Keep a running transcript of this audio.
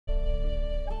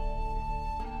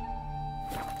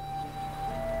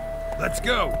Let's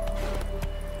go!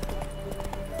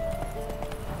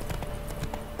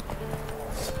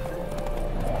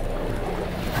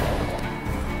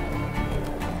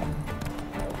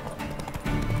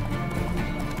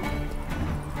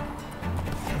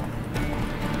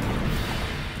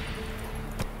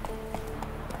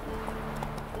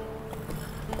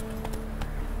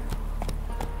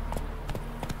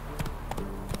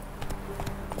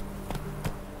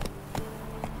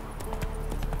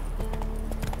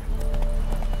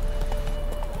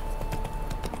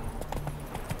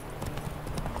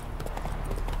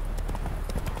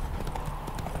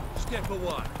 Step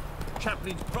away.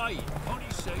 Chaplain's praying, can't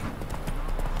you see?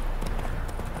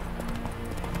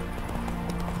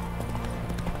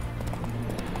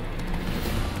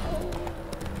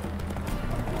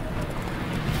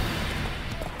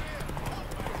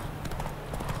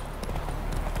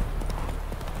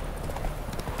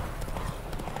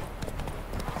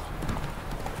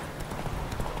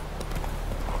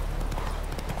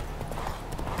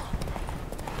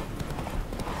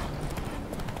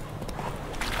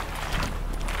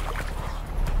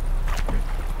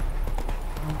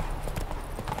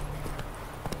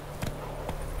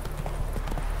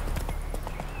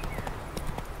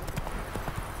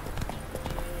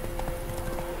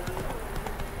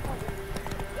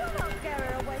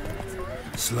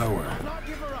 Slower. Not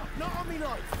give her up, not on me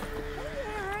life. When you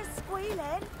hear her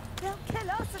squealing, they'll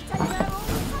kill us and take her all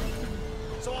the time.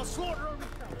 So I'll slaughter her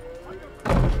myself.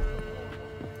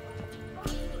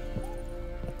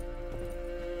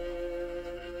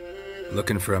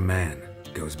 Looking for a man.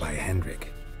 Goes by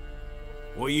Hendrik.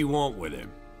 What do you want with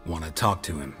him? Want to talk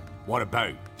to him. What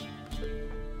about?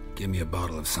 Give me a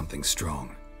bottle of something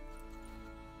strong.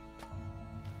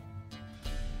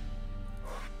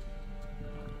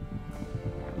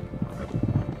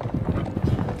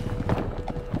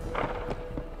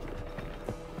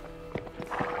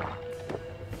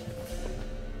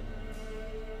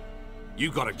 You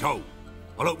gotta go.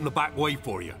 I'll open the back way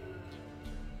for you.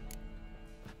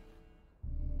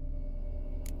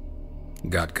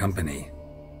 Got company.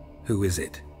 Who is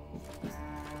it?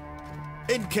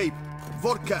 Innkeep,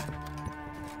 vodka.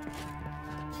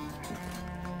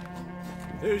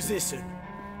 Who's this?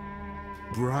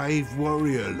 Brave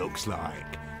warrior, looks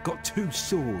like. Got 2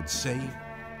 swords, see?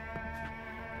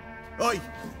 Oi,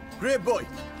 grey boy.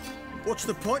 What's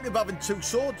the point of having 2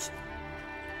 swords?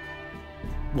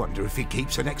 Wonder if he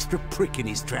keeps an extra prick in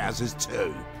his trousers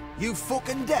too. You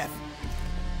fucking deaf?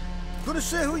 Gonna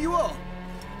say who you are?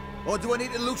 Or do I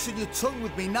need to loosen your tongue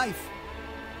with me knife?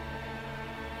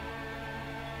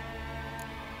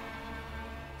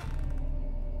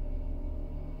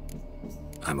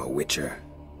 I'm a witcher.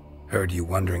 Heard you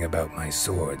wondering about my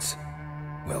swords.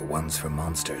 Well, one's for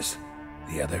monsters,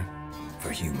 the other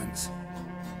for humans.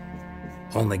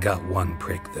 Only got 1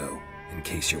 prick, though, in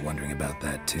case you're wondering about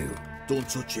that, too. Don't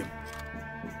touch him.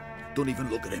 Don't even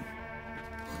look at him.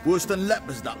 Worse than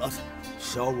lepers, that lot.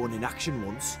 Saw one in action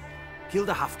once. Killed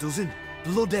a half-dozen.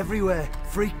 Blood everywhere.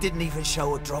 Freak didn't even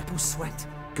show a drop of sweat.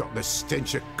 Got the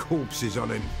stench of corpses on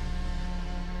him.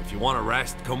 If you want a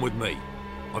rest, come with me.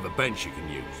 I've a bench you can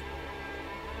use.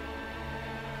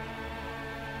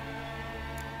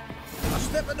 I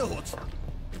step in the hut,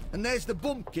 and there's the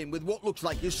bumpkin with what looks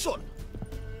like your son.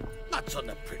 That's on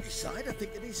the pretty side, I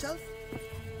think to myself.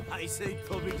 I say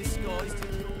probably disguised.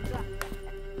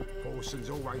 Orson's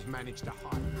always managed to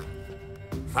hide.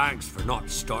 Thanks for not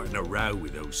starting a row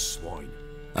with those swine.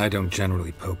 I don't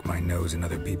generally poke my nose in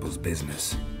other people's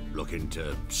business. Looking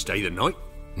to stay the night?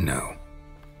 No.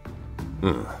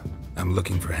 I'm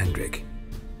looking for Hendrik.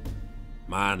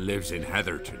 Man lives in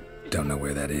Heatherton. Don't know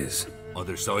where that is.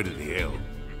 Other side of the hill.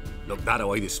 Looked that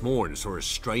away this morning, saw a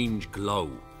strange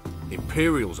glow.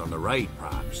 Imperials on the raid,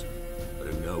 perhaps. But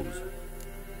who knows?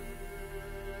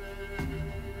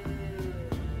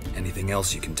 Anything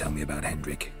else you can tell me about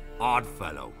Hendrik? Odd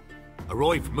fellow.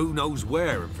 Arrived from who knows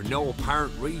where and for no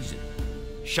apparent reason.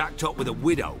 Shacked up with a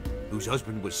widow whose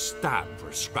husband was stabbed for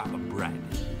a scrap of bread.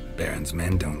 Baron's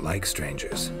men don't like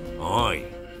strangers. Aye,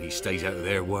 he stays out of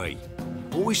their way.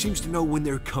 Always seems to know when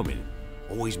they're coming.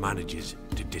 Always manages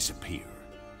to disappear.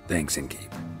 Thanks,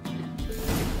 Innkeep.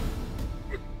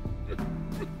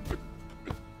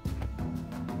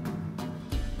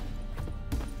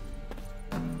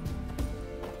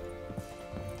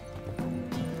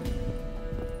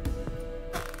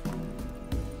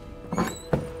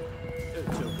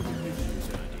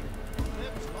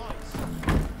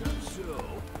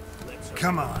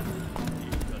 Come on.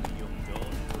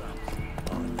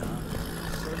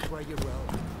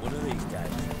 One of these days.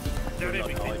 Don't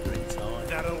everything.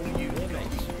 That all you got.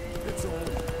 It's all.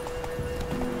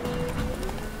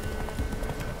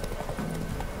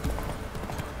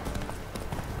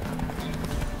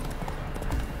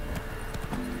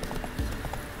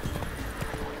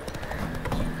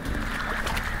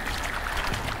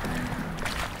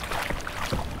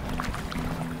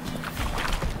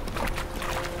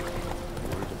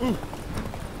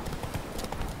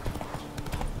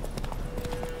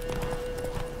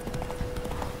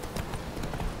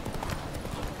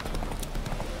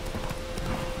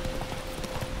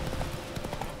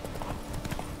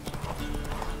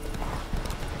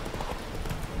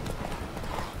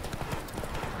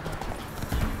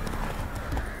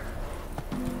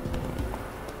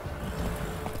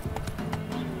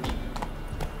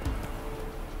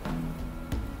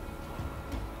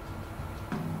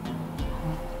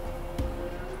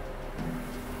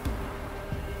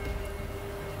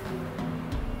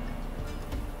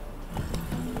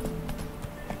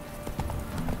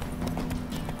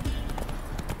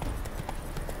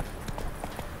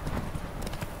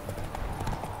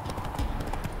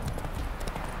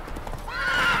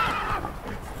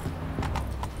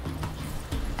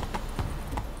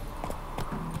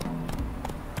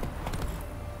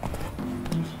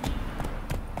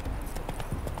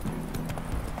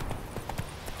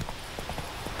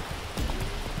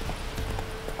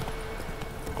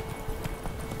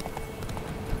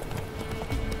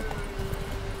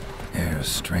 are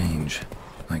strange,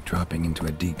 like dropping into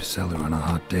a deep cellar on a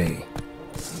hot day.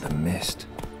 The mist.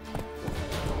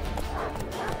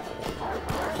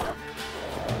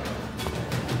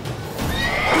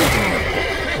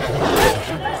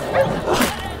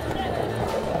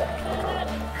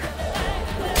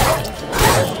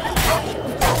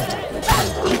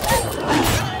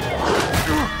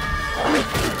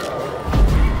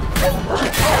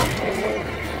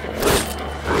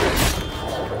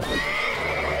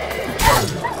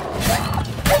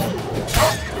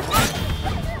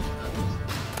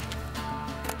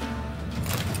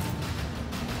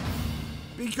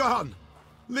 Begone!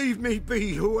 Leave me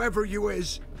be, whoever you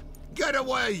is. Get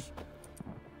away!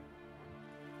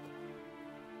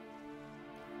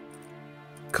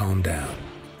 Calm down.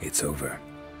 It's over.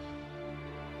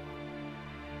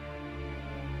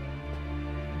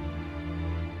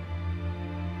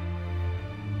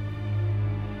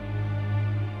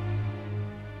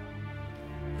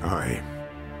 Aye,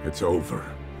 it's over.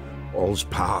 All's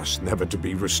past, never to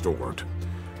be restored.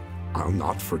 I'll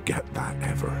not forget that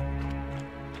ever.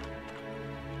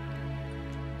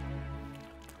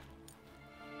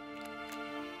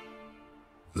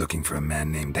 Looking for a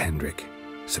man named Hendrik,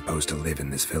 supposed to live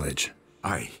in this village.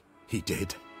 Aye, he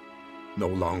did. No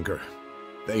longer.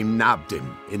 They nabbed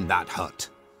him in that hut.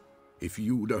 If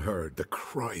you'd have heard the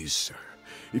cries, sir.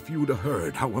 If you'd have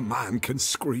heard how a man can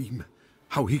scream,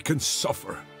 how he can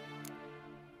suffer.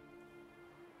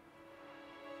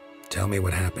 Tell me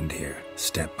what happened here,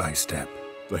 step by step.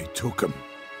 They took him.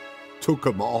 Took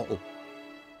him all.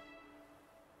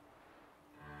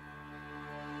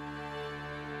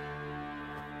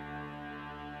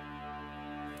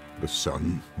 The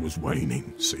sun was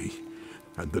waning, see,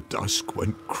 and the dusk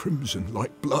went crimson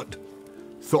like blood.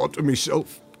 Thought to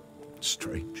myself,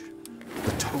 strange,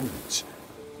 the toads,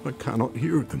 I cannot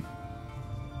hear them.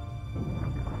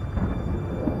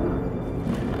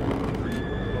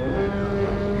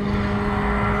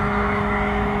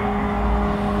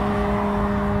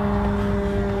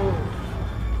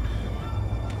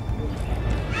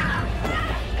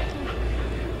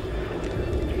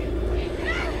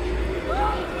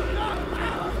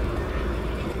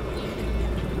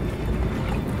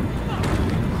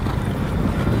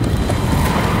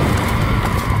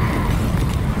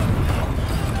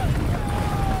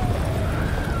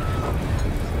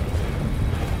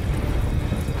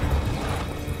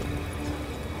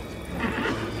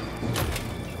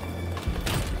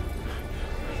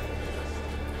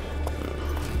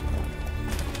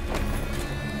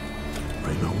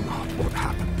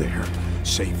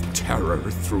 Save terror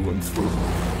through and through.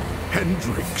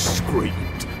 Hendrik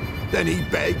screamed. Then he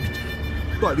begged.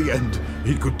 By the end,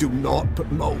 he could do naught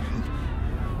but moan.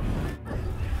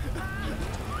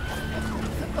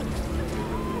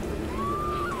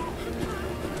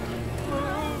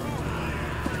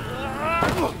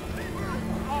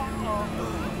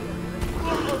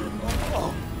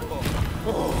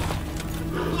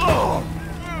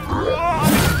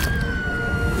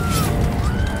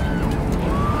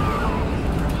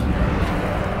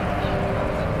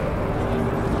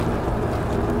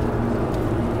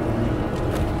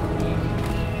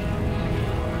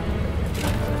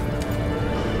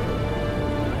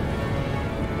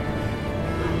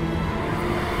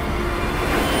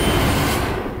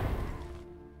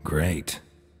 Great.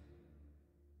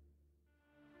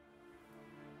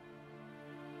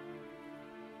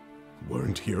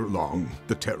 Weren't here long,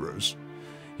 the terrors.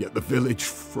 Yet the village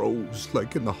froze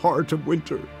like in the heart of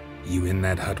winter. You in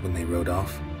that hut when they rode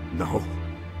off? No,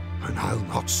 and I'll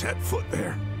not set foot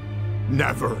there.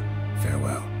 Never.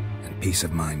 Farewell, and peace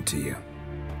of mind to you.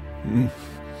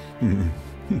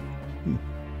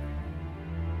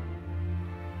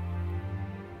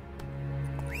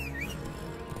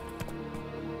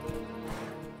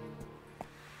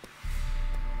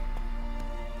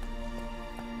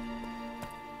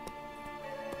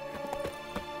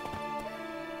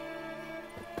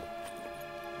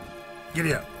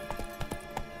 Giddy up.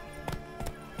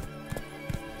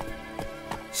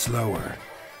 Slower.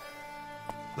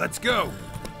 Let's go!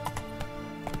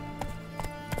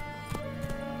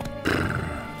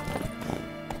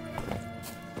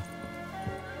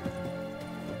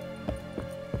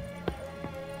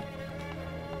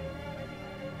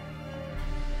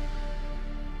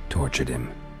 Tortured him.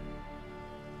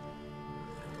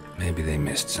 Maybe they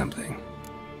missed something.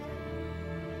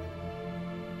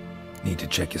 Need to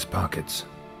check his pockets.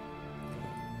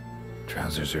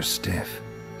 Trousers are stiff,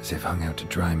 as if hung out to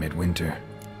dry midwinter.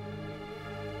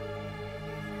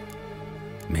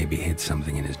 Maybe hid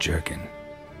something in his jerkin.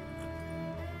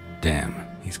 Damn,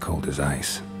 he's cold as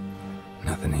ice.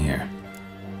 Nothing here.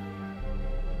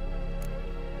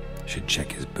 Should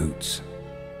check his boots.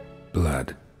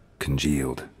 Blood.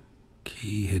 Congealed.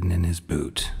 Key hidden in his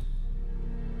boot.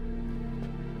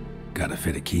 Gotta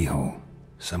fit a keyhole.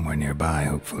 Somewhere nearby,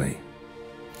 hopefully.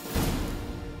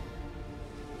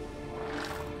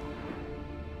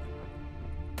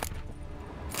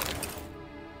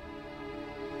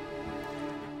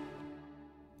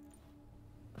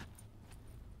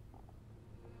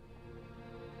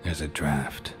 There's a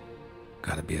draft.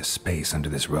 Gotta be a space under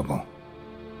this rubble.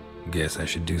 Guess I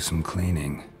should do some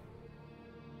cleaning.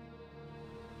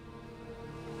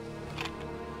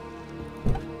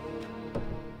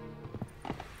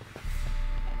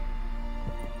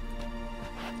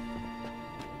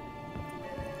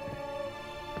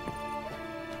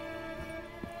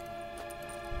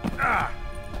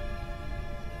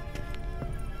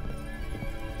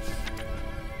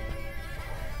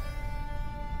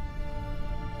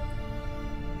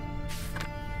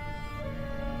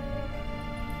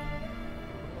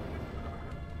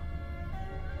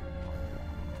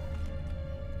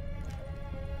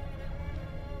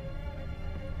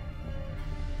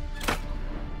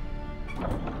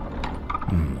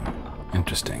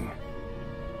 Interesting.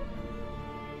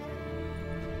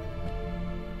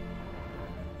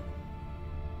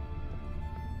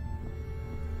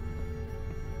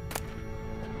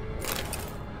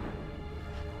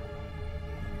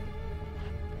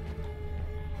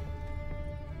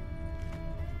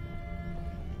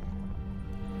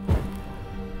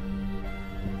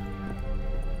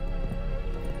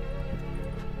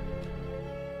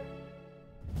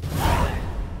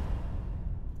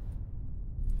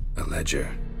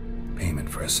 Ledger. Payment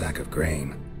for a sack of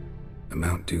grain.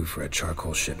 Amount due for a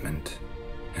charcoal shipment.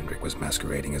 Hendrik was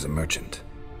masquerading as a merchant.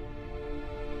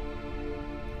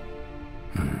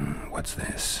 What's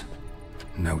this?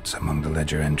 Notes among the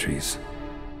ledger entries.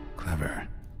 Clever.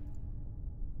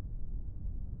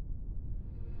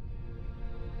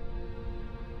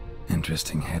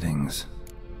 Interesting headings.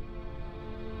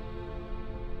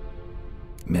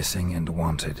 Missing and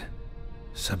wanted.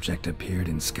 Subject appeared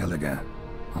in Skellige.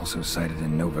 Also cited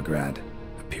in Novigrad.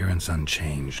 Appearance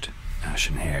unchanged.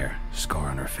 Ashen hair, scar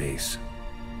on her face.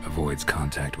 Avoids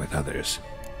contact with others.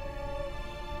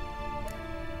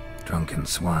 Drunken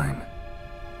swine.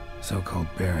 So-called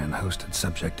Baron hosted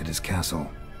subject at his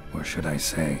castle. Or should I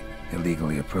say,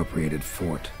 illegally appropriated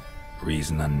fort.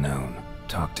 Reason unknown.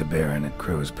 Talked to Baron at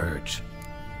Crow's Perch.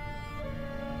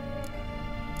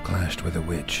 Clashed with a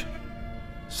witch.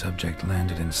 Subject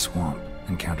landed in swamp.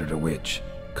 Encountered a witch.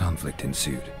 Conflict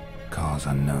ensued. Cause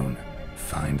unknown.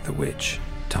 Find the witch.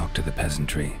 Talk to the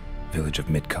peasantry. Village of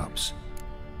Midcopse.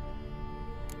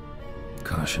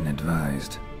 Caution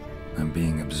advised. I'm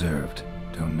being observed.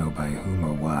 Don't know by whom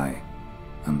or why.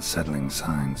 Unsettling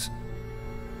signs.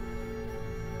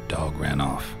 Dog ran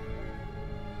off.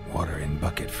 Water in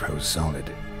bucket froze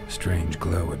solid. Strange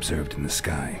glow observed in the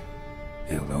sky.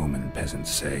 Ill omen,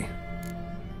 peasants say.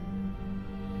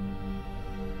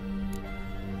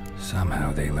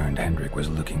 Somehow they learned Hendrik was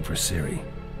looking for Ciri,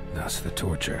 thus the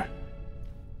torture.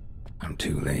 I'm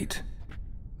too late.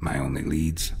 My only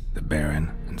leads, the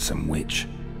Baron and some witch.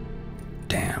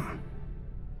 Damn.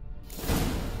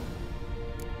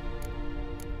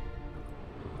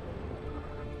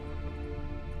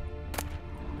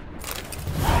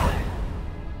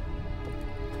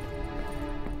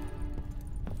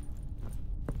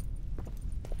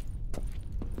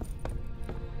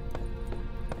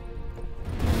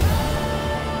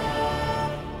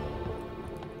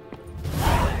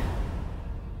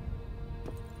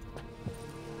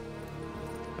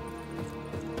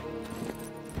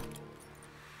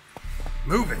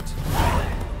 Move it!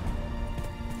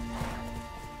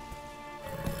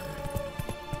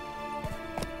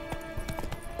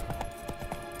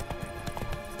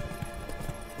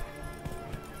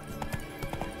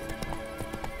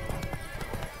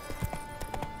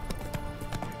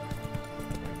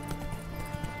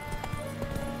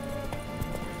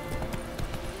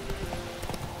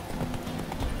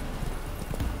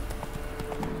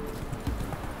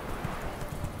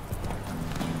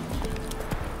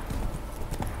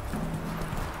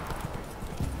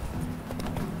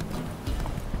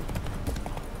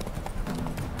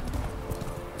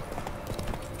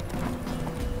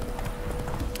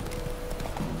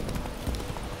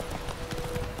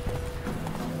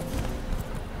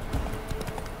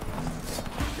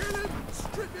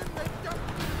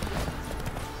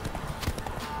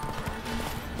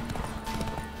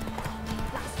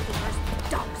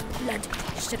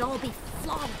 Should all be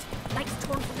flogged like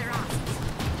torn from their asses.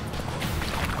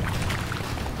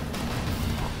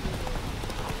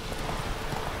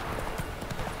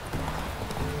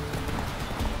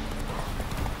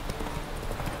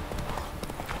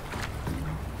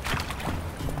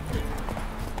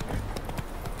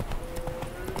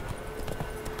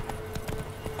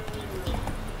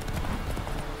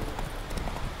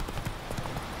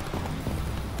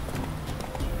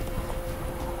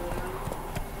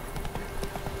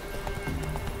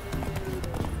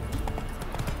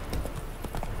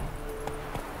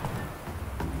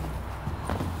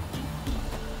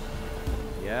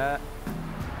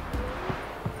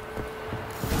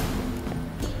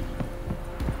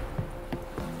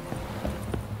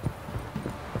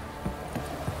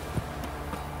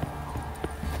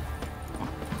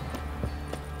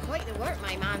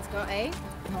 Scotty.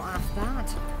 Not half bad.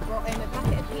 Brought him a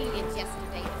bucket of peelings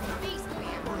yesterday. Beast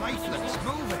beer. Let's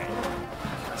move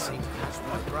it. See, that's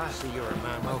my brass. See, you're a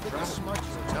man well traveled.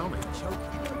 So tell me.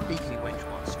 Easy wench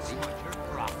wants to see what you're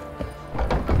profit.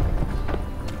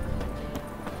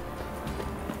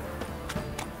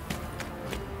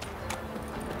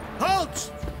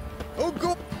 Halt! Oh,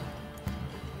 go!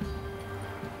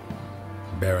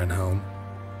 Baron home?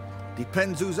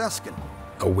 Depends who's asking.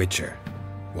 A witcher.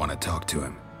 Want to talk to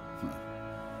him?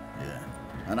 Yeah.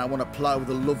 And I want to plough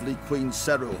the lovely Queen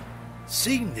Cero.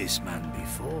 Seen this man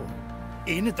before.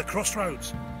 In at the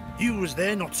crossroads. You was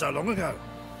there not so long ago.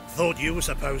 Thought you were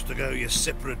supposed to go your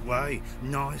separate way,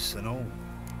 nice and all.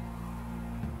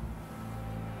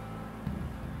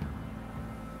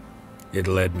 It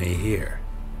led me here.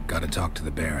 Gotta talk to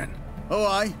the Baron. Oh,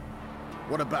 aye?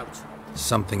 What about?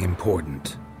 Something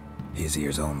important. His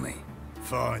ears only.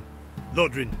 Fine.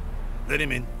 Lodrin, let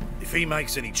him in. If he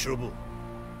makes any trouble,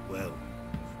 well,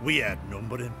 we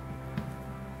outnumbered him.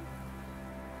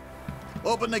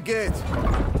 Open the gate.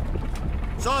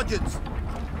 Sergeants!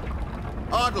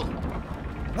 Ardle!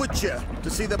 Witcher, to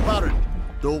see the Baron.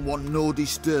 Don't want no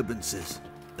disturbances.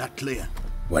 That clear?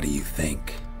 What do you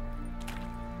think?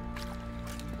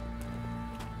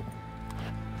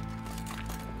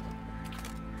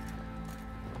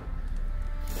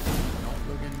 Not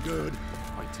looking good,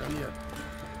 I tell you.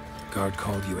 Guard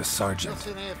called you a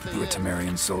sergeant. You a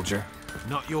Temerian soldier?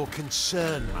 Not your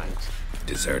concern, mate.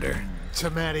 Deserter.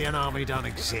 Temerian army don't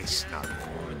exist no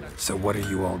more. So what are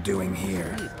you all doing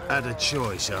here? Had a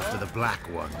choice after the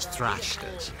Black Ones thrashed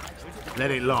us.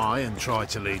 Let it lie and try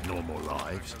to lead normal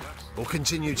lives, or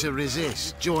continue to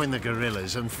resist, join the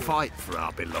guerrillas and fight for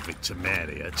our beloved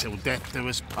Temeria till death do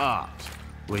us part.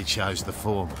 We chose the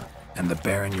former. And the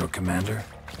Baron your commander?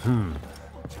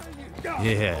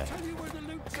 Yeah.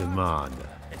 Commander.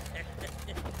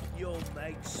 Your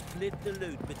mate split the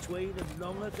loot between them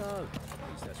long ago. At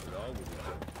least that's what I would have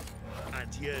done.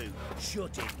 And you,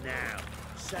 shut it now.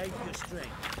 Save your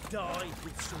strength. Die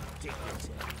with some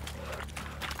dignity.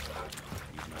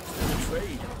 The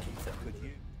trade, keep up with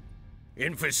you.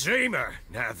 In Vizima,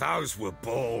 now those were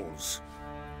balls.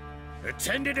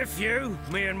 Attended a few,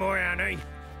 me and my Annie.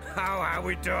 Oh, how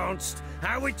we danced,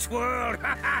 how we twirled,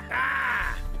 ha ha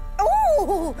ha!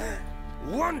 Ooh!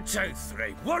 1, 2,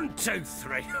 3, 1, 2,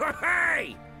 3,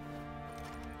 hey!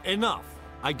 Enough.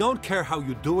 I don't care how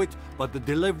you do it, but the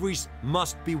deliveries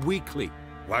must be weekly.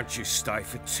 Won't you stay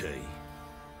for tea?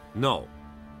 No.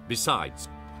 Besides,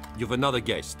 you've another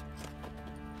guest.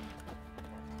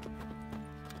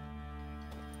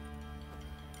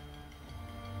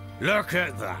 Look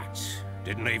at that.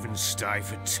 Didn't even stay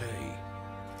for tea.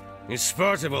 In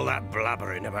spite of all that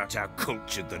blabbering about how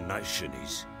cultured the nation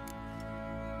is.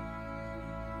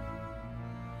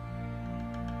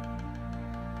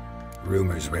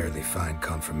 Rumors rarely find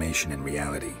confirmation in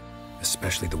reality,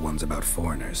 especially the ones about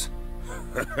foreigners.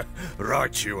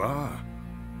 Right you are.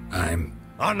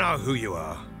 I know who you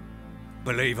are.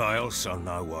 Believe I also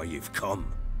know why you've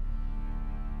come.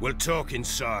 We'll talk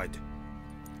inside.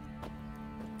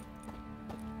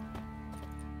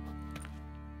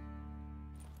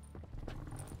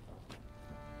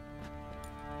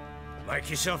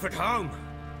 Make yourself at home.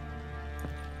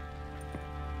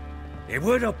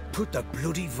 Where'd I put the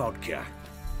bloody vodka?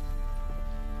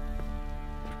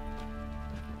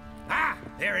 Ah,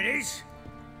 there it is.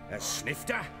 A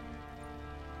snifter.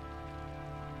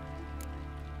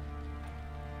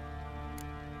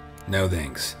 No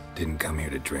thanks. Didn't come here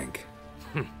to drink.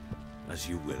 As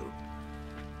you will.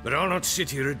 But I'll not sit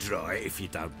here dry if you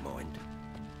don't mind.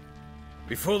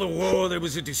 Before the war, there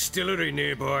was a distillery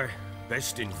nearby,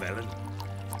 best in Velen.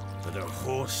 But their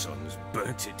whore sons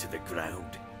burnt it to the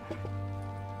ground.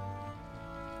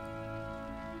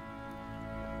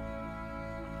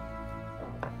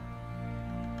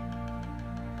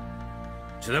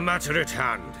 To the matter at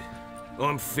hand,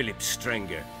 I'm Philip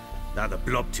Strenger. Now the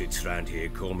Blobtits round here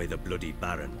call me the Bloody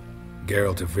Baron.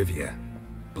 Geralt of Rivia.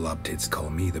 Blobtits call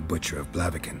me the Butcher of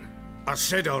Blaviken. I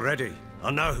said already,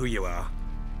 I know who you are.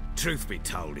 Truth be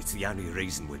told, it's the only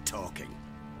reason we're talking.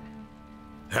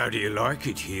 How do you like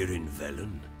it here in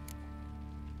Velen?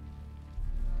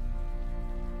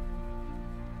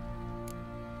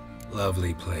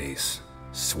 Lovely place.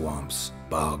 Swamps,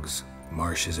 bogs,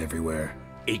 marshes everywhere.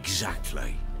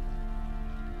 Exactly.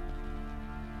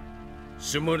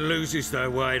 Someone loses their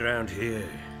way round here,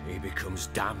 he becomes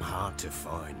damn hard to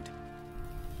find.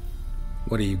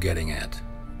 What are you getting at?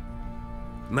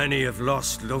 Many have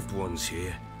lost loved ones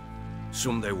here.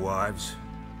 Some their wives,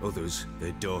 others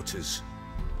their daughters.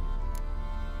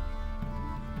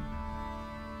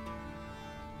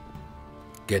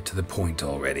 Get to the point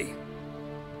already.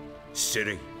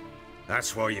 Ciri,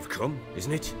 that's why you've come,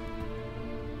 isn't it?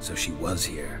 So she was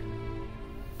here.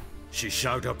 She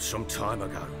showed up some time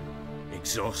ago.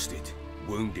 Exhausted,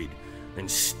 wounded,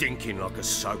 and stinking like a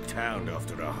soaked hound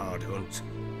after a hard hunt.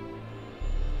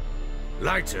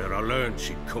 Later, I learned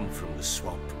she'd come from the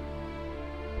swamp.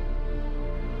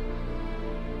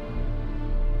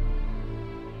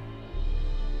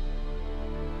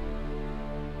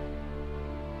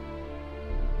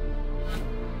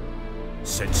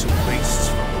 Said some beasts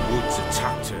from the woods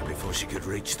attacked her before she could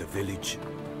reach the village.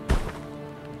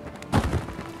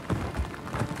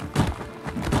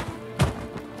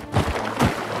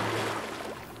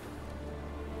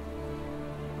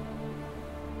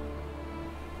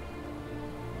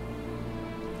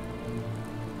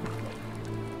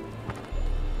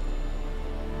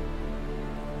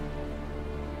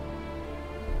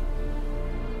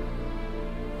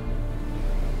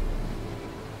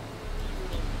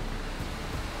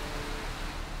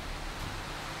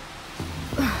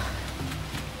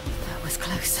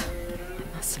 Close.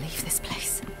 I must leave this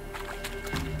place.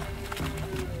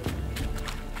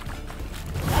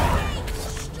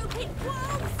 Stupid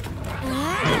wolves!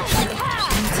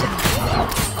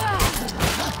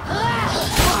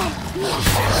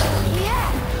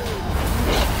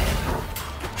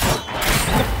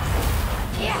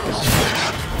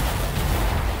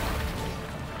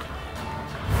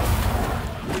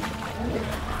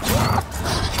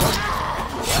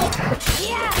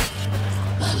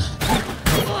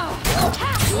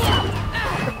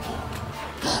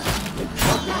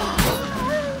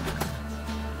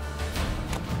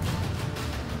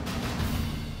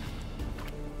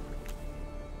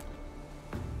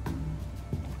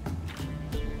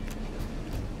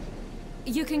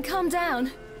 You can calm down.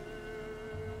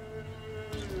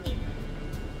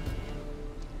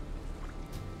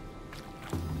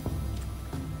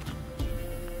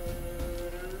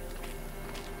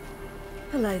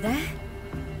 Hello there.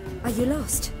 Are you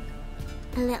lost?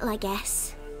 A little, I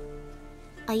guess.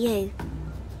 Are you?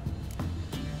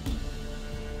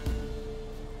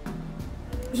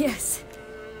 Yes.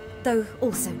 Though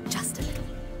also just a little.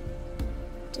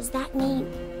 Does that mean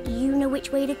you know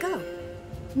which way to go?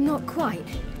 Not quite.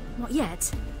 Not yet.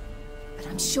 But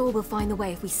I'm sure we'll find the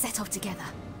way if we set off together.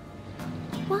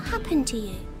 What happened to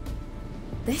you?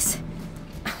 This?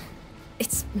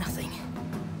 It's nothing.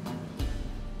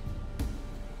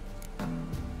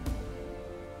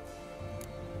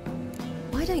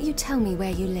 Why don't you tell me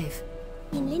where you live?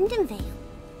 In Lindenvale.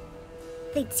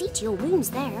 They'd see to your wounds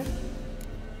there.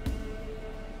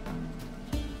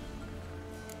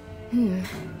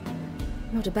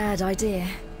 Not a bad idea.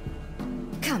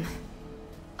 Come.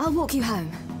 I'll walk you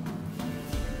home.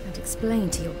 And explain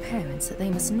to your parents that they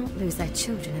must not lose their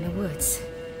children in the woods.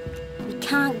 We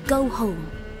can't go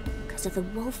home because of the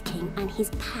Wolf King and his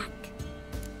pack.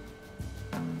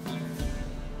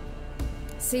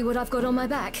 See what I've got on my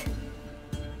back?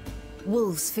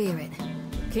 Wolves fear it.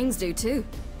 Kings do too.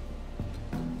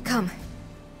 Come.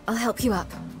 I'll help you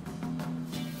up.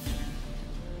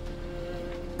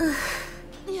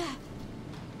 Yeah.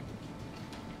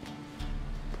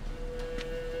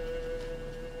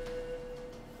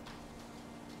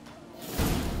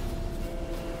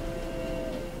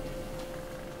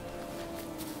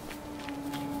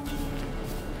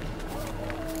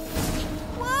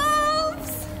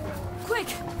 Wolves! Quick!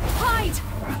 Hide!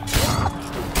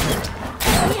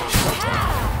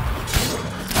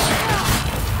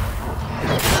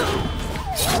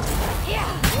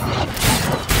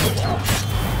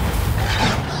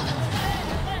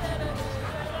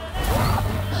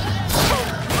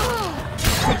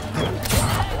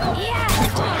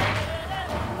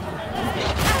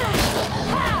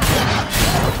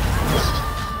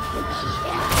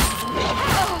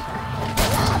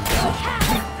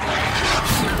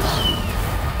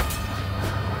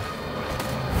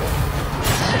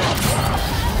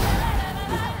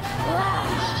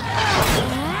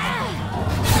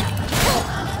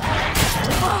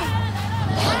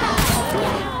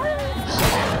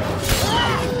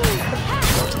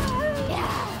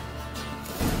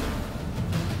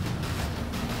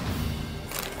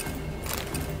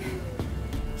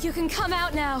 You can come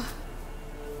out now.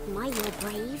 My, you're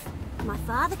brave. My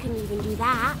father couldn't even do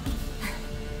that.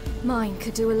 Mine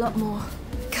could do a lot more.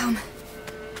 Come.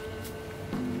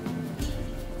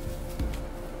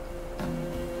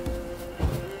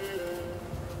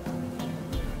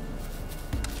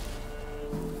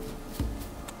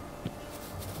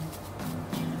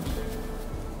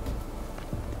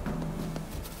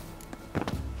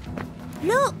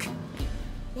 Look!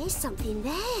 There's something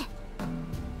there.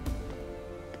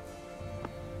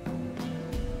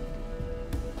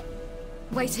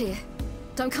 Wait here.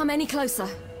 Don't come any closer.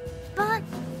 But...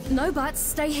 No buts.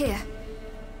 Stay here.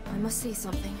 I must see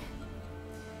something.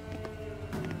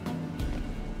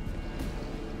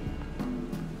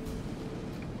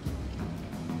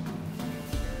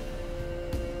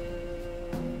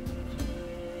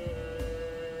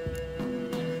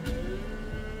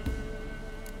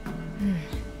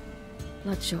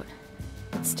 Bloodshot,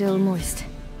 but still moist.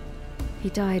 He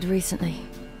died recently.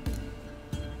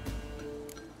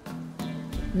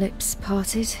 Lips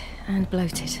parted and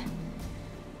bloated.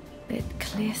 Bit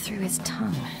clear through his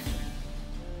tongue.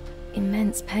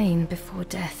 Immense pain before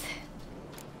death.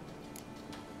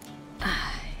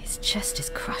 His chest is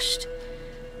crushed.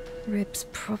 Ribs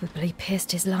probably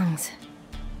pierced his lungs.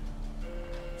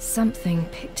 Something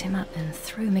picked him up and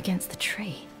threw him against the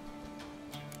tree.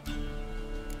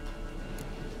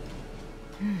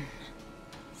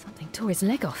 Something tore his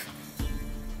leg off.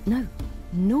 No,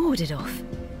 gnawed it off.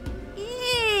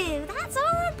 Ew, that's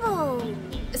horrible!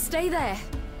 Stay there,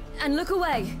 and look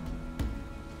away.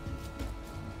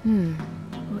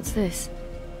 What's this?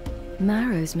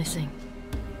 Marrow's missing.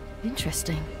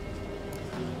 Interesting.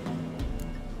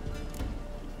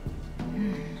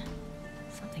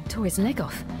 Something tore his leg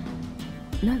off.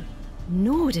 No,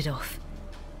 gnawed it off.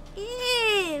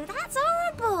 Ew, that's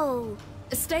horrible!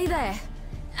 Stay there,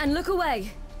 and look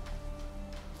away.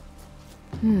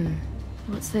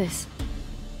 What's this?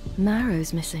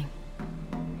 Marrow's missing.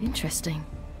 Interesting.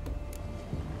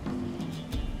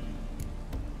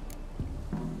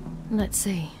 Let's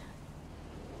see.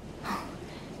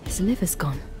 His liver's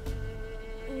gone.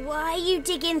 Why are you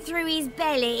digging through his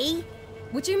belly?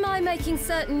 Would you mind making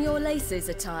certain your laces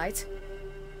are tied?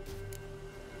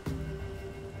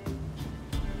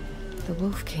 The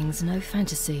Wolf King's no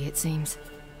fantasy, it seems.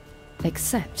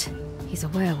 Except he's a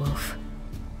werewolf.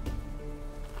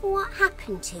 What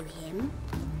happened to him?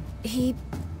 He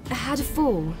had a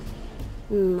fall.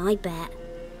 I bet.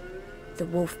 The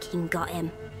Wolf King got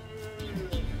him.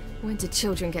 When did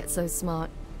children get so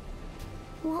smart?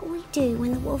 What will we do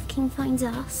when the Wolf King finds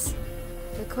us?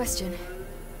 Good question.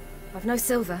 I've no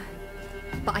silver,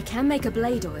 but I can make a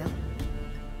blade oil.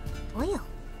 Oil?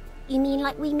 You mean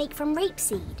like we make from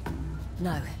rapeseed?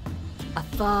 No, a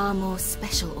far more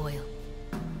special oil.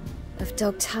 Of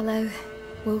dog tallow,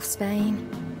 wolf's bane,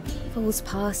 fool's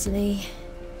parsley,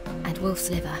 and wolf's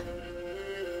liver.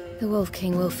 The Wolf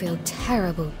King will feel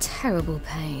terrible, terrible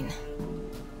pain.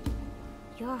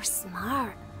 You're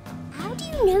smart. How do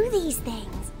you know these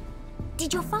things?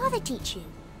 Did your father teach you?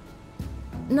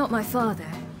 Not my father.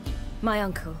 My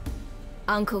uncle.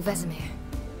 Uncle Vesemir.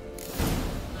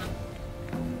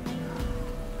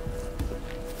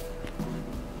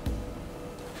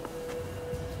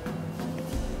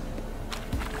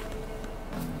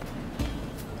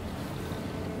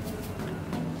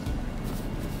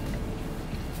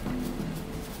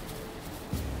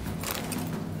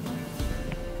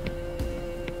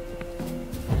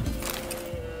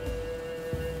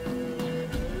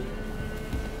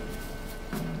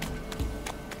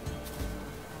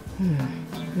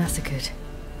 Massacred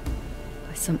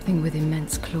by something with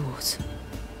immense claws.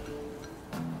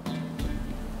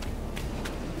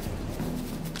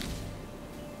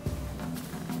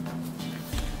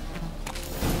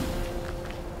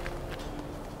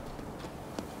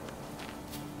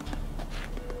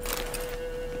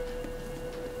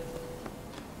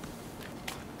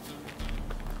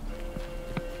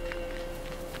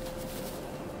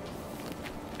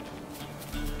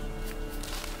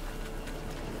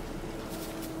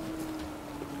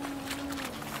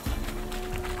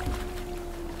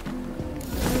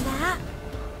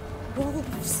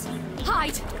 Wolves.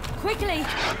 Hide! Quickly!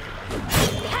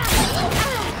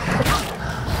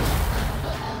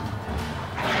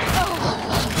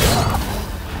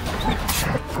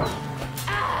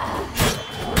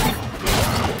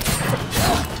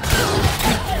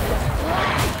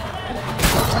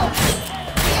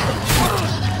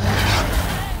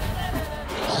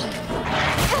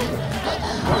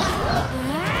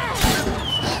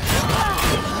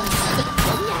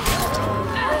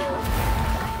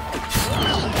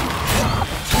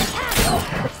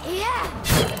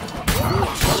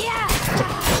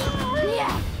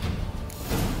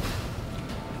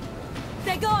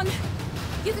 They're gone!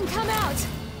 You can come out!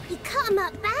 You cut him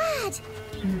up bad!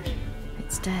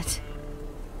 It's dead.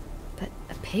 But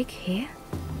a pig here?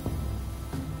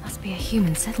 Must be a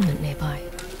human settlement nearby.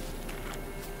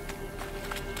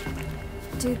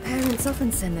 Do parents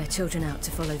often send their children out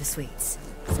to follow the sweets?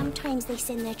 Sometimes they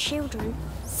send their children,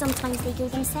 sometimes they go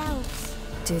themselves.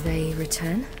 Do they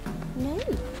return? No,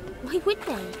 why would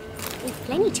they? They've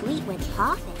plenty to eat where the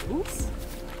path ends.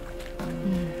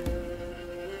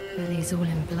 Bellies all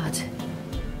in blood.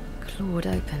 Clawed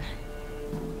open.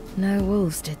 No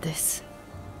wolves did this.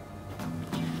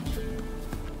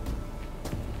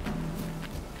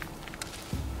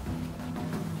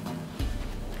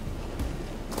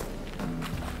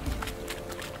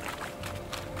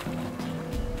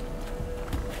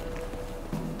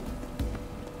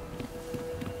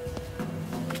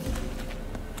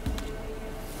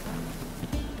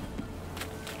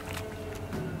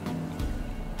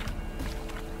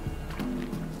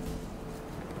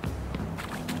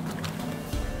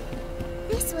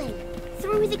 This way,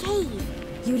 through the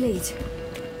cave. You lead.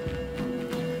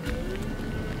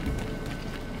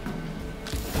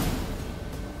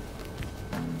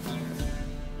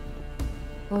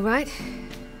 All right,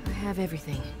 I have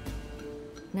everything.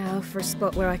 Now for a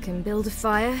spot where I can build a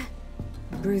fire,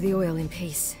 brew the oil in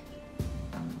peace.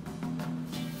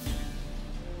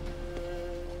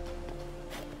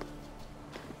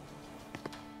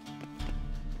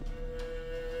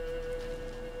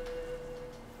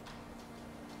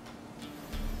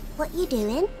 What you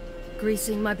doing?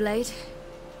 Greasing my blade.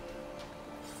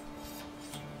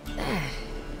 There.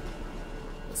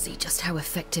 We'll see just how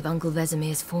effective Uncle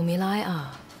Vesemir's formulae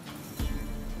are.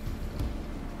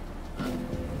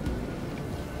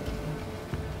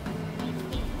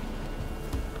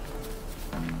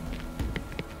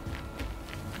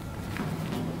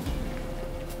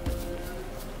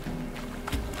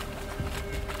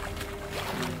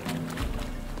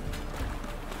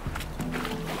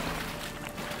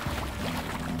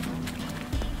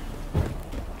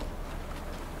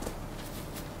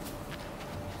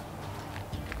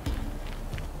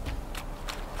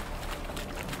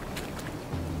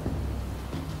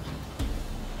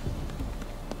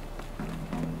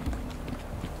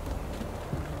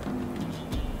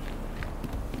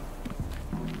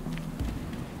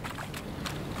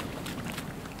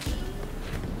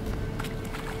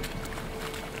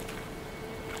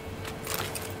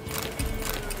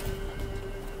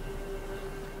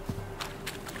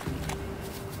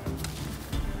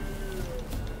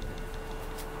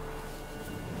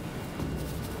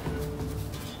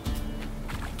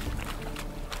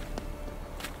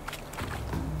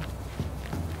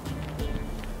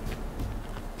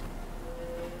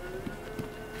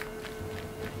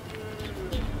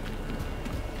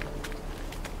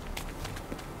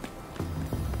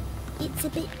 It's a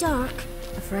bit dark.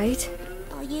 Afraid?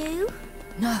 Are you?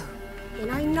 No. Then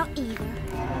I'm not either.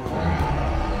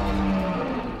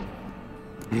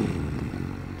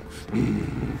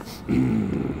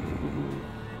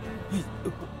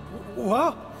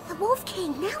 What? The Wolf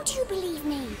King, now do you believe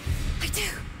me? I do.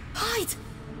 Hide!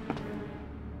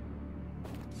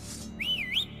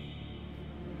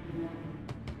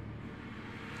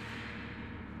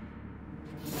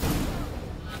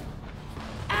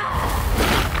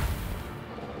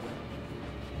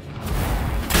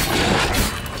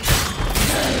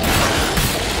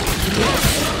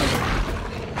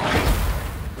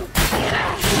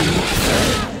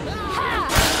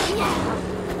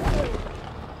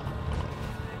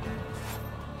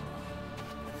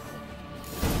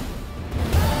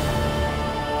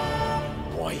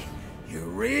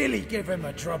 Give him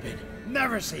a drubbing.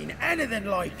 Never seen anything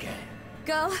like it.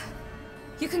 Girl,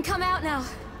 you can come out now.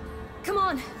 Come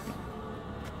on.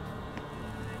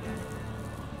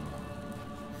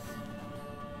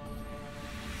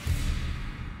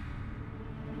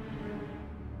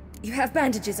 You have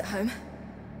bandages at home?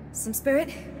 Some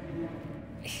spirit?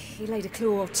 He laid a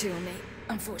claw or two on me,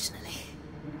 unfortunately.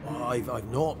 I've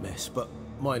not, miss, but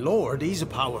my lord, he's a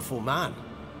powerful man.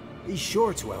 He's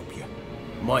sure to help you.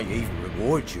 Might even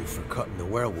reward you for cutting the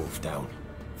werewolf down.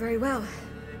 Very well.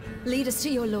 Lead us to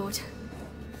your lord.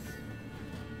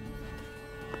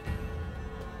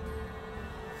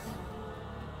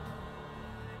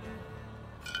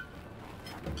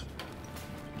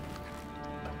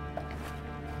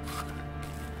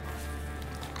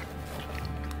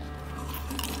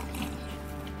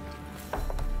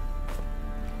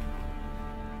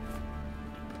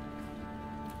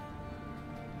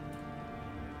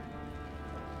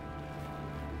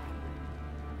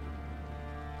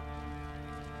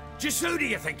 Just who do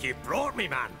you think you brought me,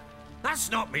 man? That's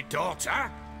not me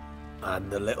daughter. And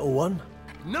the little one?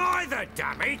 Neither,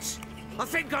 damn it! I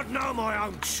think I'd know my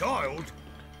own child.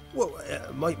 Well,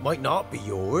 might not be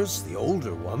yours, the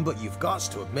older one, but you've got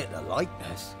to admit the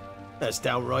likeness. That's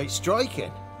downright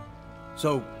striking.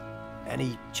 So,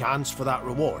 any chance for that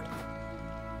reward?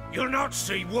 You'll not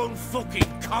see one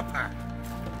fucking copper.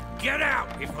 Get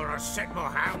out before I set my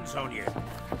hounds on you.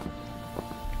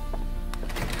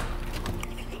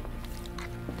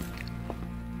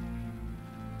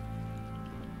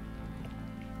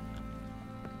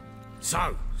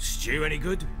 So, stew any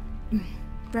good?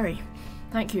 Very.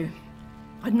 Thank you.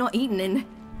 I'd not eaten in...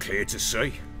 Clear to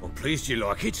see. I'm pleased you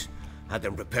like it. Had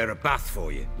them prepare a bath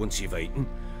for you once you've eaten,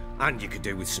 and you could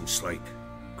do with some sleep.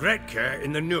 Gretka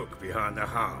in the nook behind the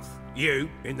hearth. You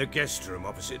in the guest room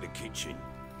opposite the kitchen.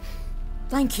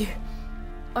 Thank you.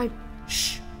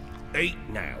 Shh. Eat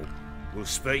now. We'll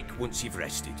speak once you've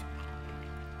rested.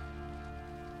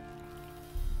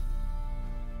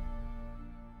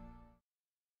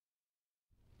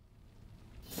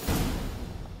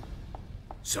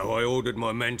 So I ordered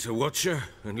my men to watch her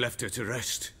and left her to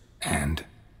rest. And?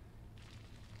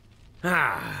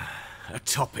 A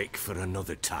topic for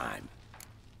another time.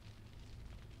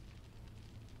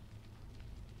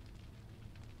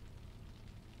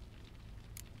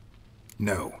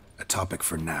 No, a topic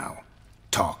for now.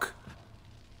 Talk.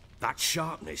 That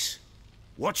sharpness.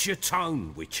 What's your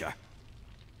tone, Witcher?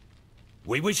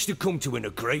 We wish to come to an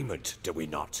agreement, do we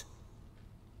not?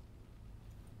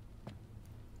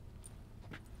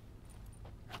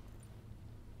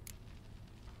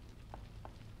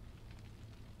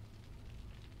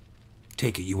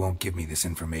 Take it you won't give me this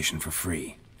information for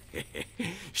free.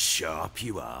 Sharp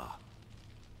you are.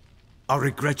 I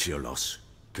regret your loss.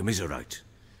 Commiserate.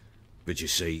 But you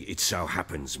see, it so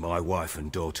happens my wife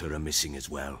and daughter are missing as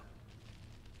well.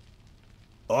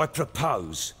 I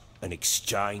propose an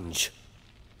exchange.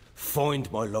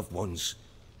 Find my loved ones,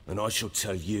 and I shall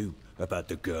tell you about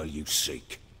the girl you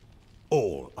seek.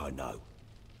 All I know.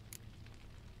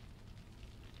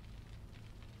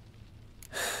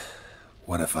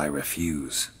 What if I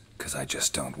refuse? 'Cause I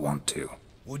just don't want to.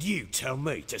 Would you tell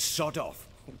me to sod off?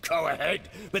 Go ahead,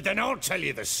 but then I'll tell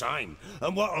you the same.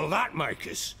 And what'll that make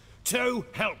us? Two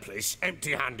helpless,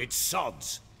 empty-handed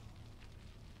sods.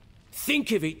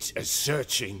 Think of it as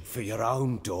searching for your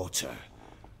own daughter.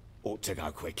 Ought to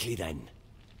go quickly then.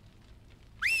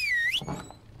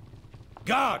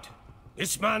 Guard!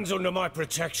 This man's under my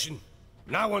protection.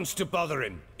 No one's to bother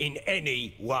him in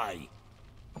any way.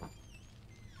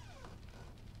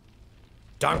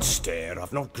 Don't stare,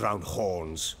 I've not grown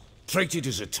horns. Treat it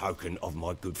as a token of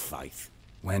my good faith.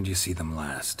 When did you see them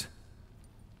last?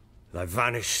 They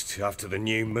vanished after the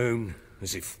new moon,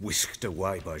 as if whisked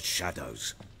away by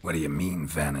shadows. What do you mean,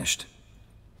 vanished?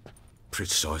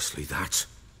 Precisely that.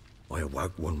 I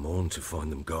awoke one morn to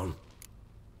find them gone.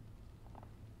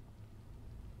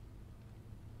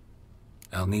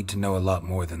 I'll need to know a lot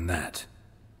more than that.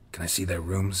 Can I see their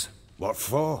rooms? What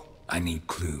for? I need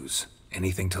clues.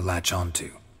 Anything to latch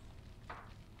onto.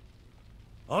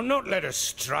 I'll not let a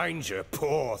stranger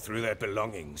pore through their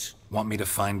belongings. Want me to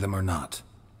find them or not?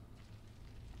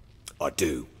 I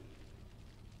do.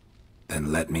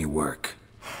 Then let me work.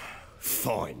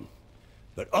 Fine.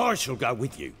 But I shall go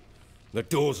with you. The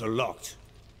doors are locked.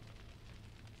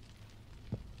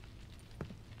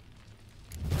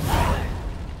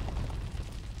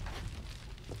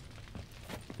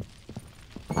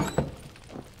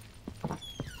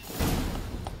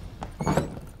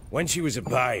 When she was a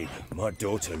babe, my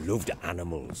daughter loved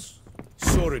animals.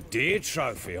 Saw a deer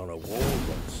trophy on a wall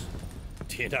once.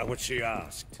 Do you know what she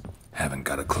asked? Haven't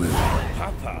got a clue.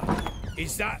 Papa,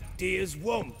 is that deer's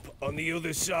wump on the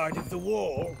other side of the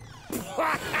wall?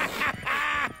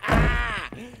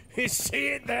 You see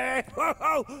it there?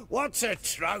 What's a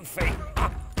trophy?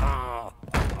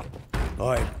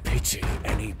 I pity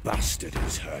any bastard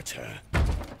who's hurt her.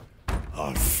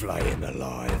 I'll flay him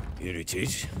alive. Here it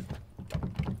is.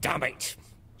 Damn it!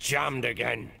 Jammed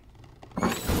again.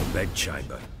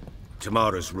 Bedchamber.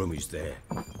 Tamara's room is there.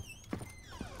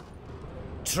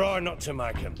 Try not to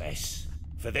make a mess.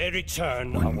 For their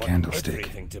return, I One want candlestick.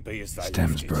 everything to be as they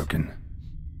Stem's left it. broken.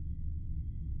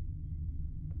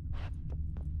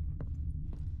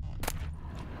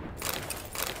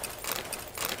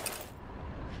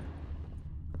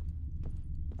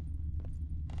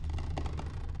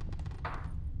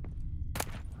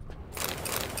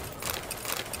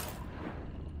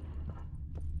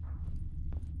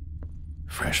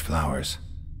 Fresh flowers.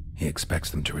 He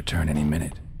expects them to return any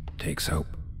minute. Takes hope.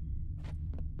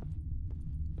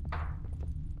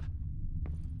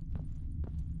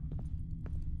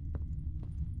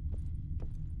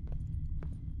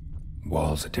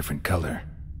 Walls a different color.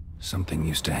 Something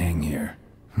used to hang here.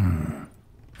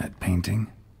 That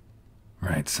painting?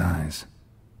 Right size.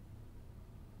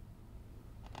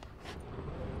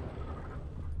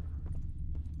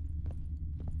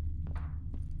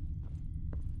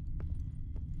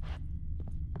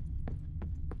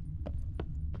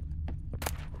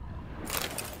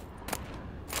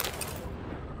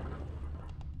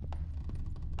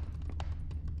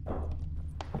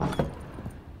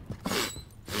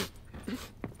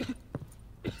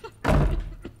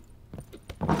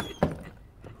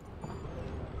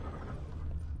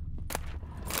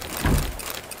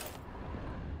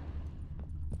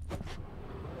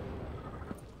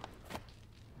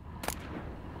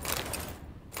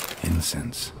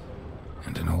 incense.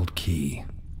 And an old key.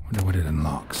 Wonder what it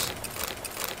unlocks.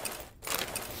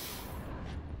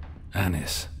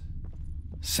 Anise.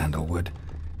 Sandalwood.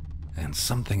 And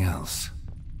something else.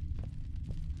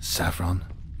 Saffron?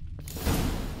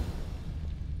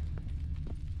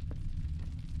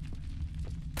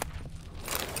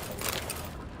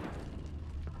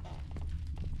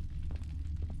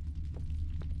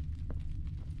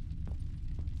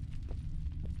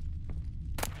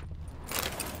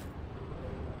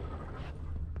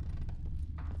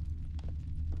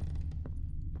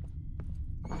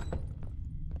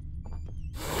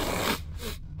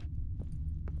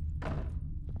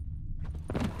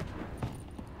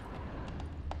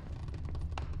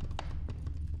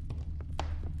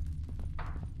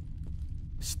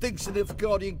 Stinks of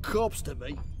Nilfgaardian corpse to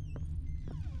me.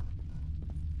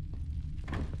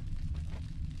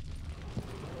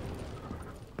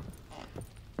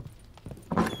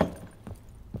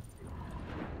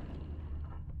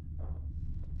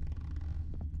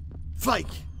 Fake!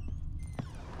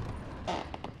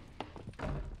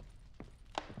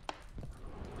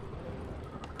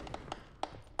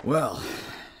 Well,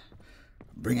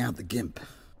 bring out the Gimp.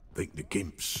 Think the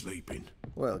Gimp's sleeping?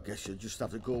 Well, guess you'll just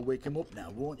have to go wake him up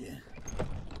now, won't you?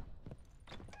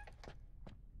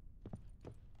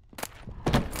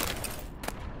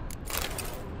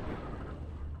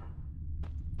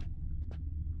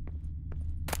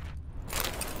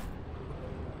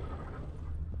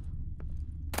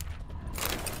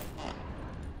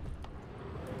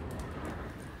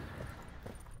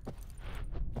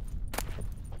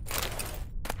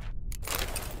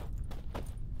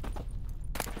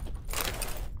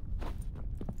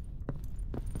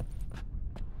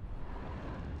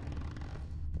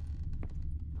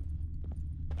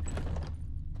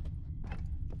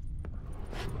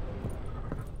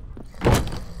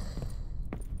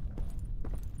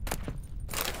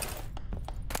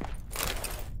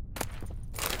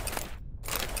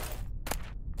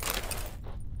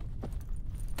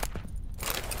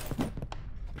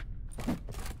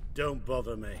 Don't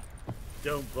bother me.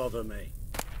 Don't bother me.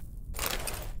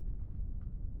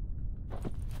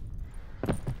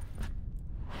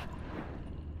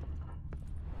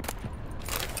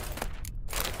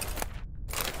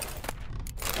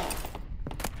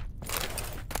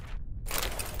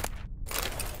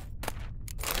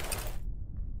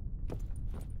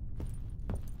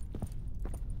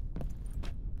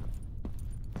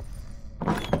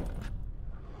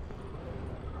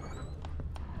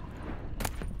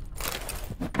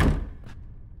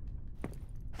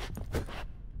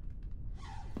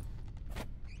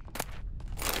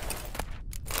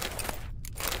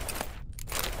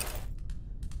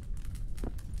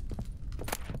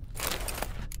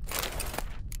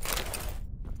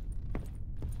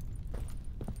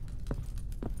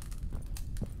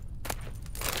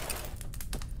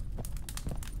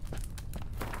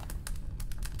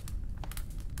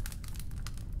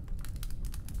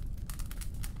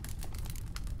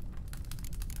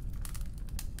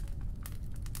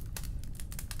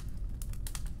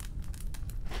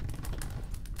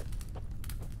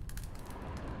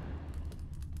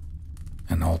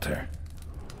 An altar.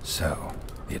 So,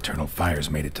 the Eternal Fires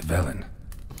made it to Velen.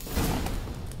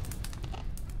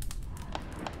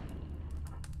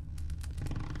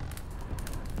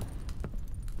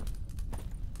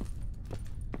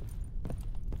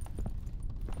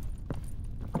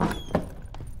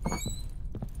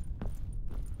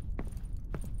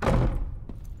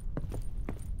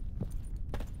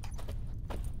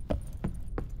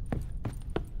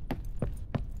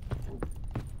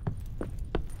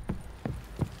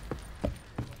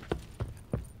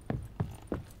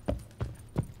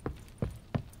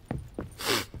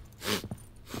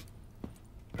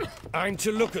 I'm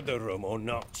to look at the room or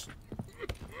not?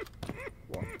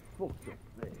 What fucked up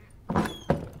this?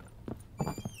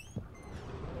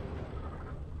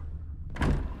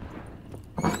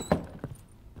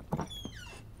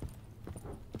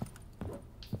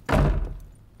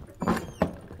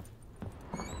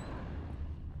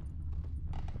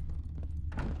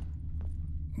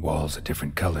 Walls a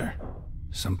different color.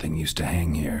 Something used to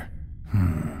hang here.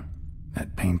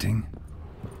 That painting?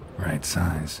 Right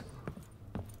size.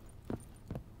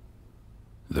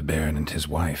 The Baron and his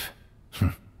wife.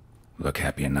 Look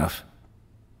happy enough.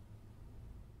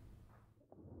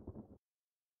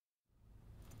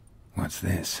 What's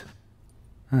this?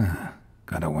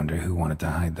 Gotta wonder who wanted to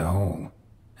hide the hole.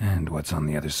 And what's on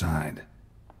the other side.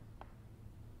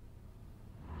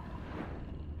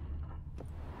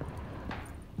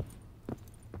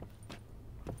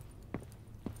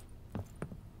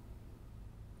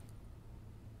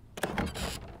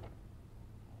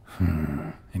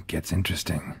 It gets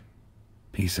interesting.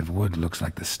 Piece of wood looks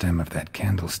like the stem of that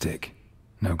candlestick.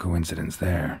 No coincidence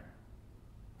there.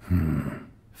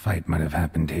 Fight might have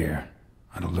happened here.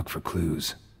 I'll look for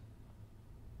clues.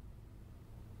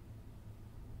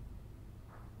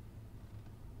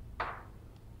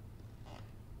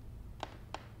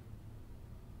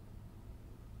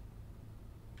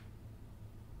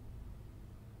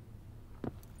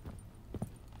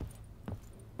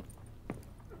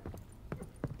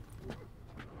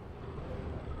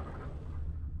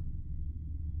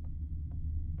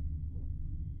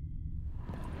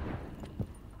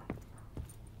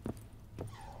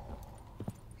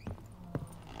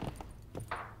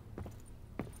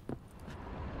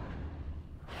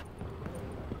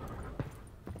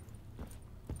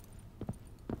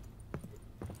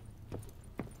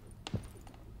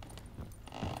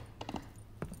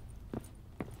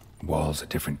 Wall's a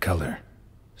different color.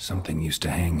 Something used to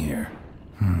hang here.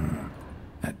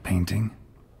 That painting?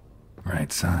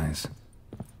 Right size.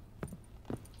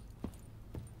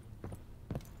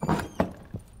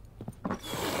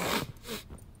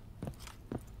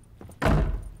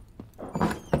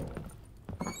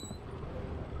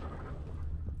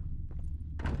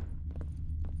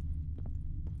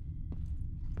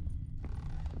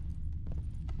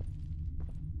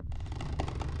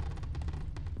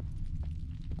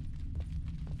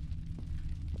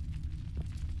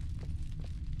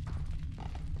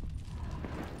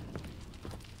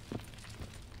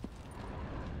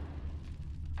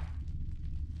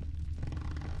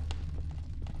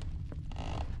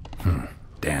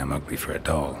 Damn ugly for a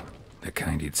doll. The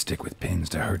kind you'd stick with pins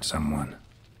to hurt someone.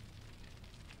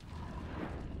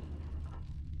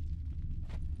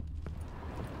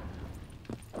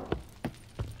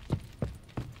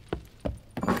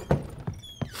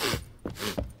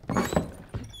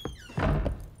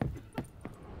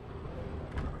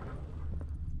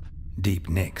 Deep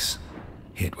nicks.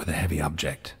 Hit with a heavy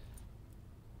object.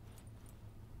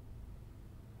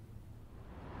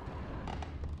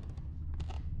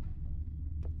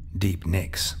 Deep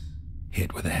nicks.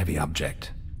 Hit with a heavy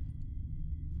object.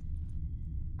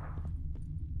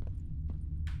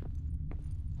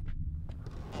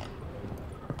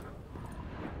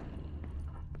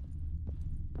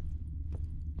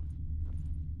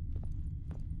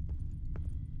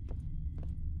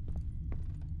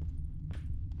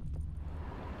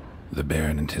 The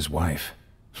Baron and his wife.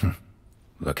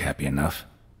 Look happy enough.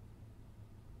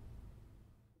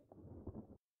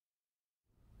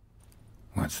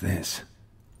 What's this?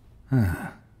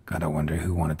 Gotta wonder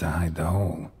who wanted to hide the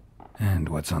hole. And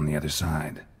what's on the other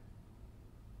side.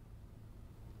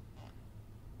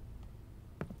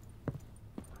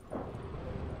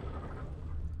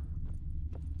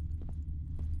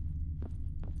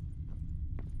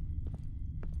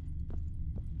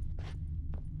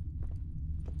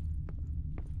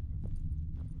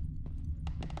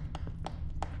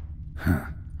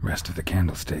 Rest of the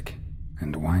candlestick.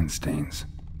 And wine stains.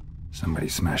 Somebody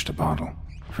smashed a bottle.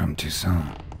 From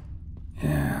Toussaint.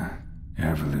 Yeah,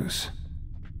 Herveloos.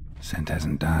 Scent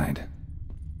hasn't died.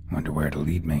 Wonder where it'll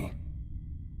lead me.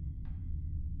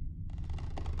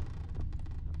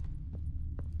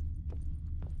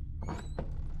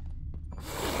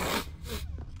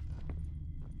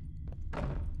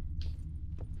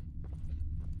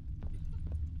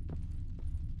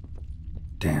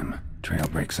 Damn, trail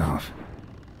breaks off.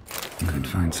 Could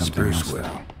find something else. Spruce wood.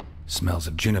 Smells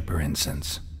of juniper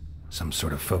incense. Some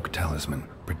sort of folk talisman.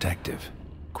 Protective.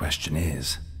 Question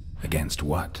is, against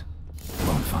what?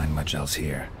 Won't find much else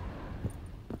here.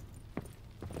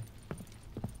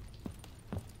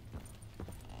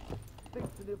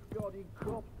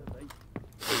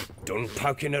 Done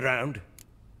poking around?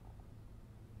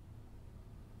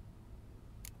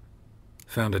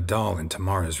 Found a doll in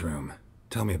Tamara's room.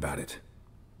 Tell me about it.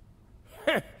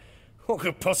 What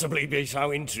could possibly be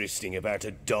so interesting about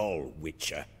a doll,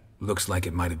 Witcher? Looks like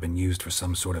it might have been used for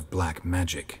some sort of black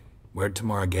magic. Where'd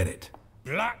Tamara get it?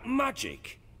 Black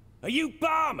magic? Are you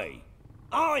balmy?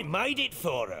 I made it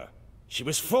for her. She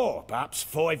was 4, perhaps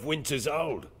 5 winters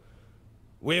old.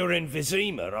 We were in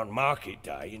Vizima on market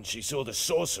day and she saw the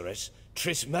sorceress,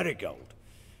 Triss Merigold.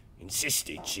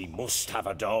 Insisted she must have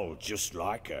a doll just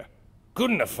like her.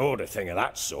 Couldn't afford a thing of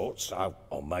that sort, so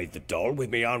I made the doll with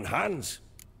my own hands.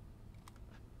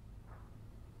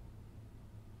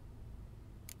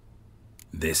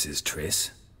 This is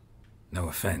Triss? No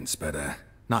offense, but,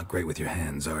 not great with your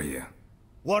hands, are you?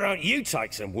 Why don't you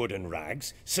take some wooden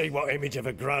rags, see what image of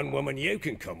a grown woman you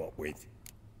can come up with?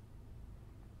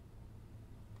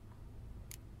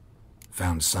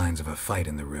 Found signs of a fight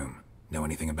in the room. Know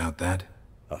anything about that?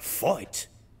 A fight?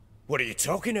 What are you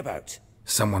talking about?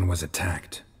 Someone was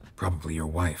attacked. Probably your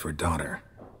wife or daughter.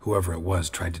 Whoever it was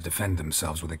tried to defend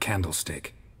themselves with a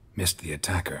candlestick. Missed the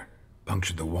attacker.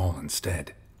 Punctured the wall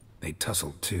instead. They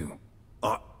tussled too.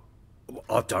 I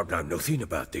don't know nothing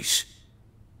about this.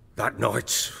 That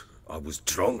night, I was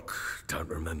drunk. Don't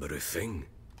remember a thing.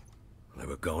 They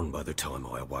were gone by the time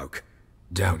I awoke.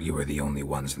 Doubt you were the only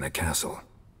ones in the castle.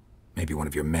 Maybe one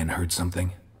of your men heard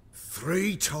something?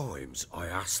 3 times I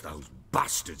asked those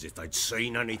bastards if they'd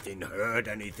seen anything, heard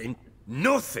anything.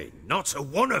 Nothing! Not a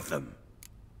one of them!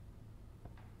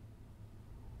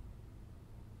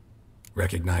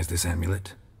 Recognize this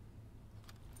amulet?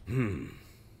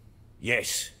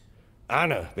 Yes.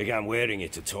 Anna began wearing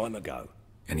it a time ago.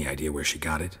 Any idea where she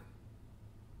got it?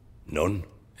 None.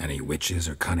 Any witches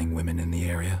or cunning women in the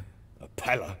area? A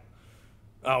Pella.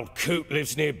 Old Coot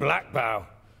lives near Blackbow.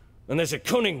 And there's a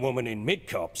cunning woman in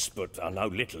Midcopse, but I know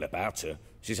little about her.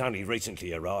 She's only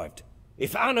recently arrived.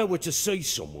 If Anna were to see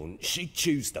someone, she'd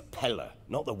choose the Pella,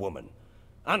 not the woman.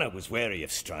 Anna was wary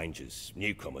of strangers,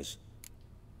 newcomers.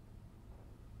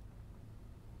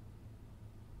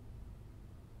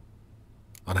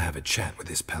 Ought to have a chat with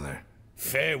this Peller.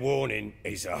 Fair warning,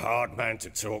 he's a hard man to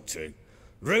talk to.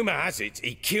 Rumour has it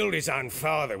he killed his own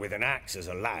father with an axe as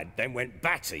a lad, then went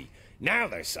batty. Now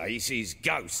they say he sees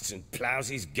ghosts and ploughs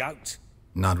his goat.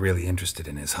 Not really interested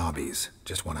in his hobbies.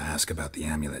 Just want to ask about the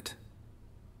amulet.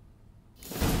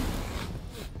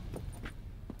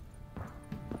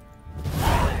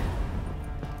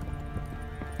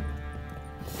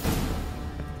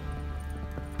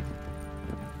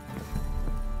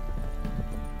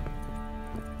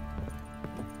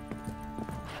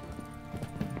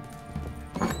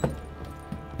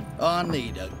 I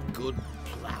need a good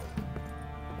plough.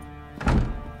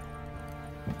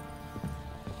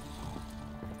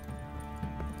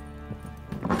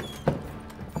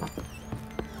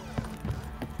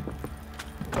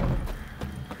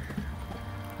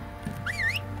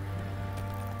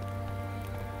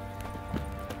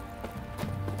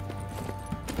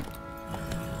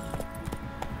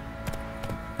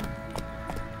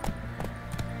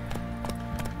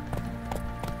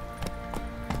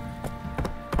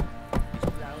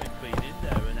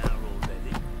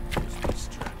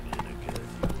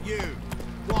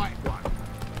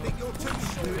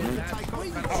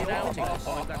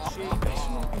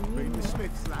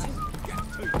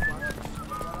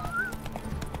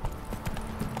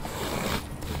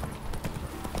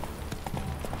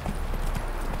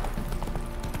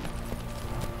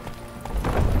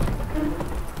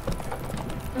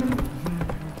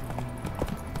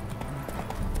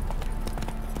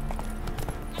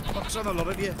 What's on a lot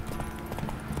of you?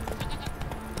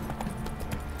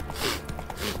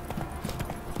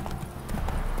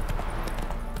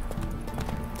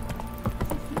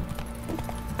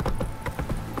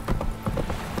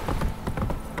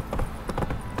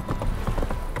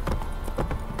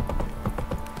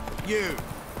 You,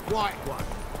 white one,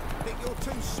 think your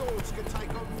 2 swords can take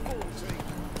on 40?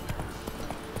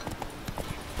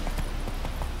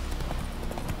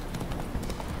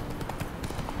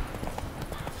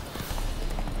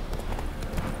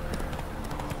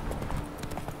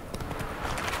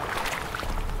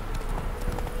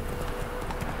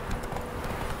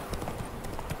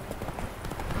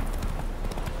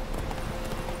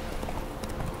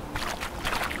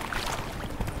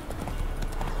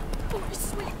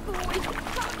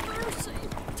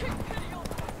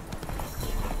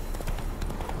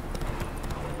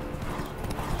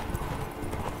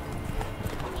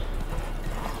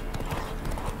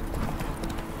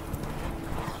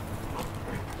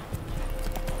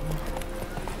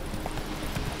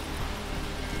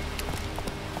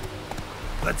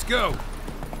 Let's go!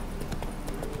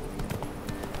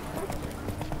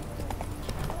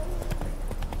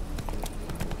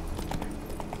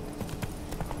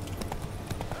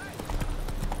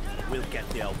 We'll get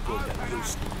the old bugger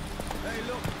used. Hey,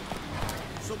 look.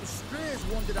 Some strays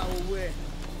wandered our way.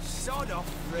 Sod off,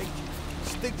 freak.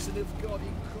 Stinks of God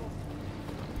in crop.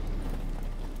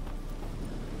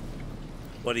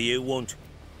 What do you want?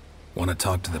 Want to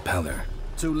talk to the Peller.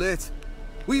 Too late.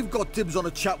 We've got dibs on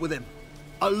a chat with him.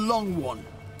 A long one.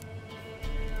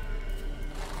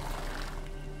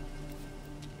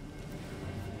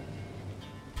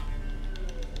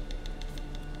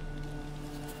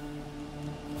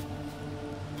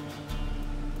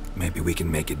 Maybe we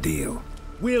can make a deal.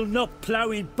 We'll not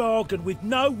plough in bargain with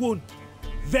no one.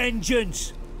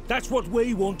 Vengeance! That's what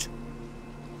we want.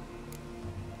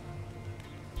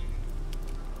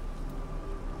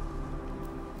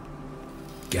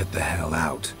 Get the hell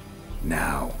out.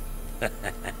 Now.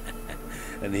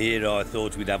 And here I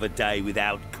thought we'd have a day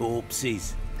without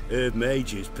corpses. Herb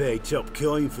Majors pay top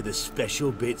coin for the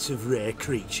special bits of rare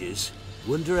creatures.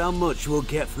 Wonder how much we'll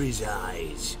get for his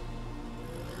eyes.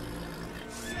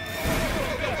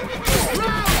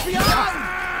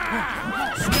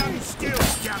 Stand still,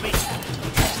 scabby!